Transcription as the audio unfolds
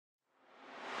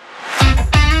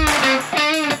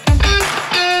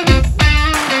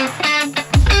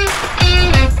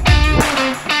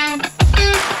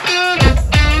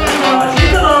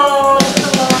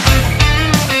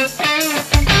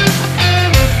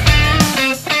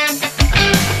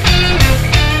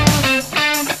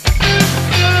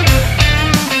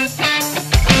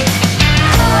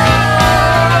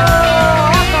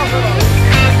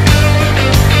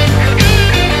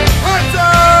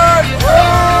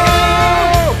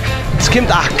kommt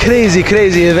a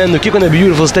crazy event. Du kick on a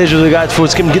beautiful stage where du got for.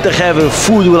 Es kommt gitter have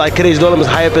food like crazy. Du alles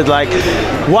hype it like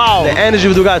wow. The energy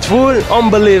where du got for,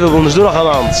 unbelievable. Das du noch an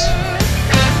Land.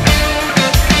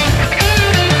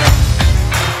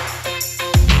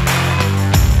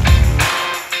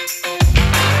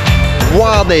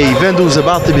 Wow, the event was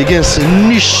about to begin. It's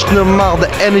nicht normal. The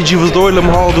energy was door im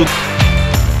Hall.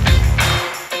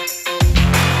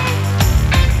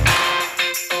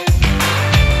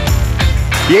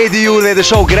 Jede Jule the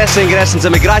show gressen, so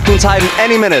we great uns haben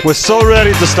any minute. We're so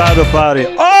ready to start the party.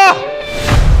 Oh!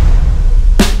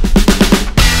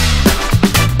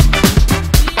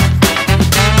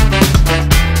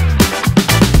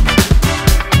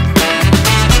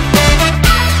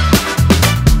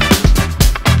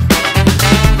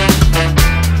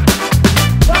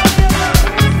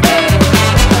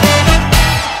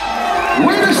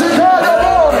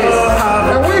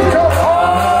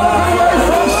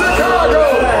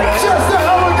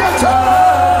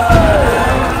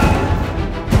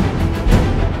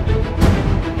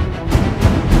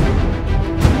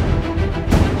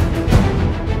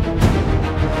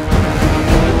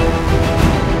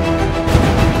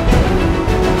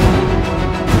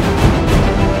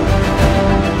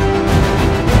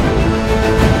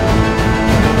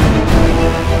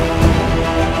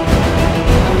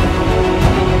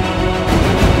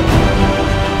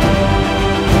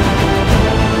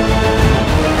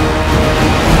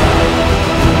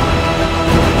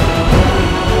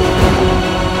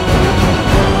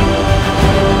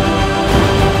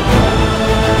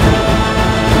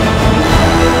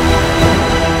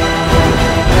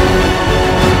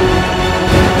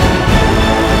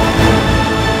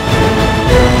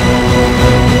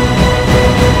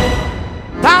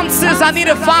 I need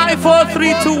a 5, 4,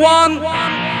 3, 2, 1.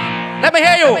 Let me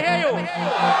hear you. 3, 2, 1.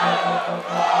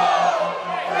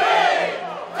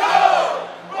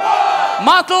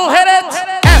 Motto, hit it.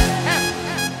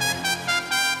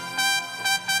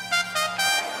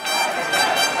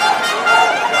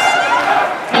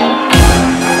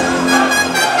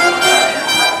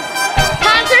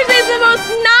 Tantzers is the most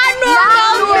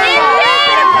non-normal,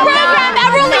 insane program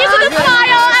ever released with a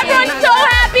smile. Everyone's so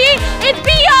happy. It's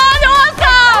beyond awesome.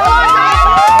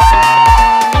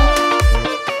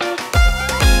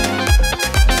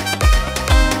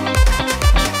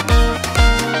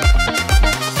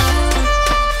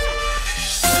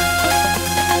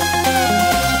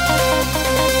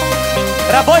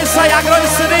 Rabojsa, jak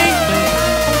rojsyny.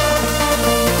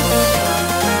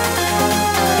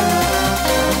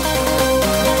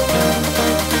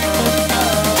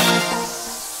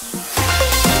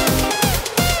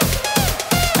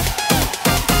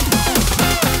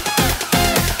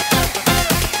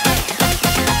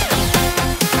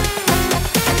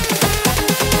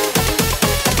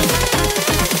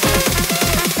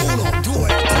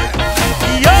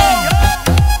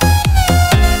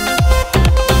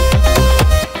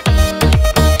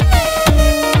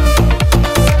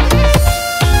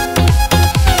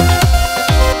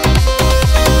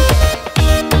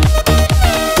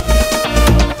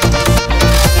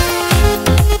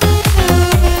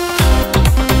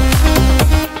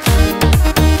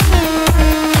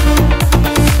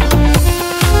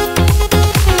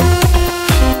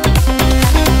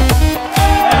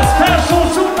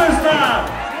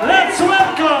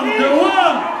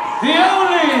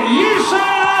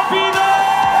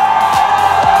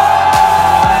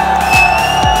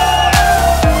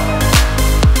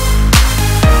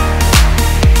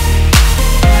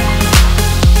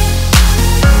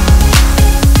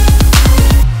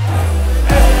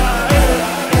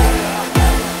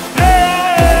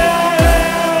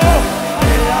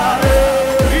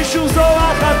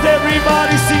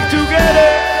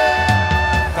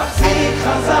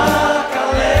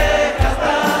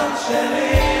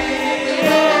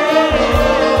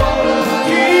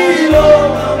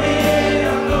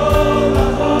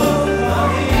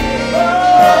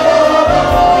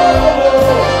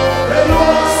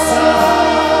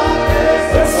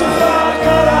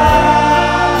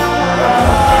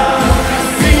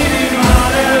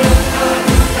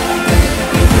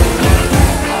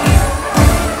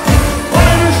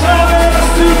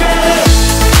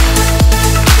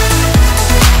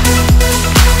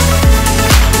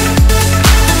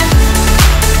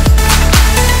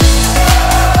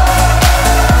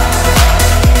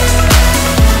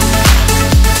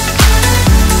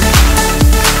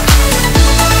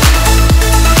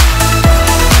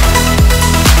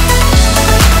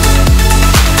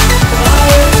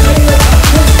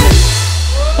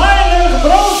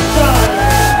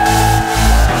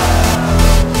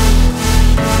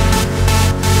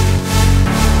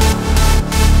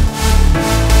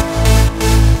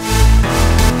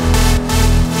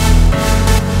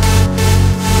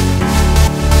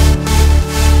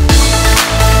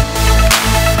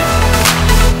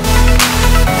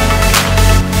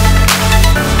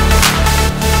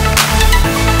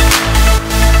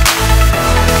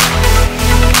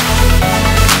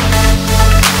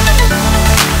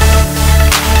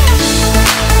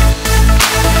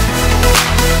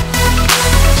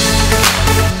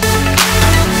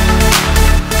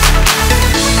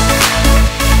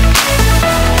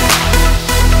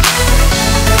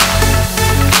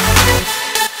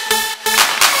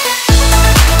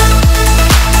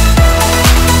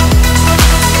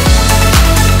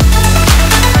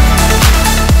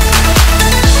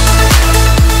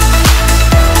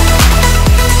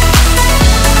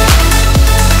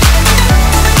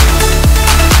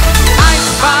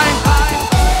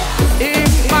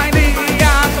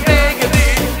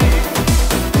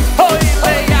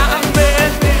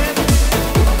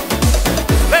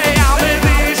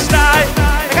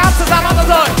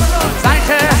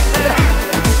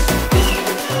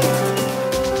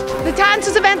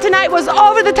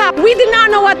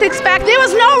 what to expect. There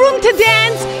was no room to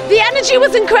dance. The energy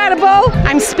was incredible.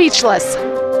 I'm speechless.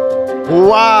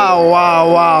 Wow,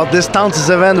 wow, wow. This Tantzers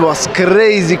event was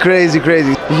crazy, crazy,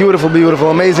 crazy. Beautiful, beautiful,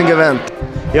 amazing event.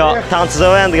 Ja, Tantzers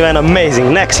event was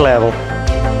amazing, next level.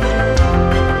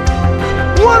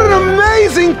 What an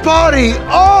amazing party!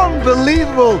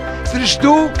 Unbelievable!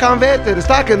 Srishtu kan veter.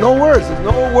 There's no words. There's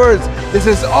no words. This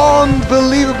is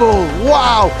unbelievable.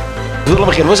 Wow!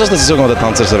 Was das nicht so gut, der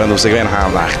Tantzers event, was ich gewinnt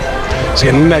haben nacht? It's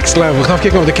next level. Gaan we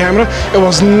kijken op de camera. It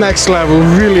was next level.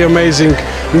 Really amazing.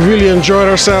 We really enjoyed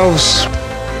ourselves.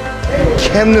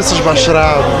 Kenntnis ist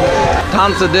beschreiben.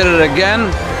 Tanzer did it again.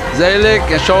 Zelig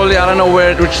and surely I don't know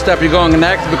which step you're going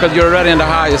next because you're already in the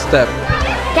highest step.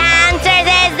 Tantzers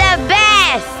is the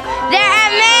best. They're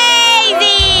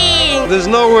amazing. There's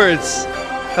no words.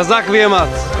 Chazak v'yamat.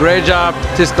 Great job.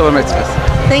 Tisto v'mitzvahs.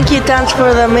 Thank you, Tanz,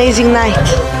 for the amazing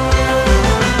night.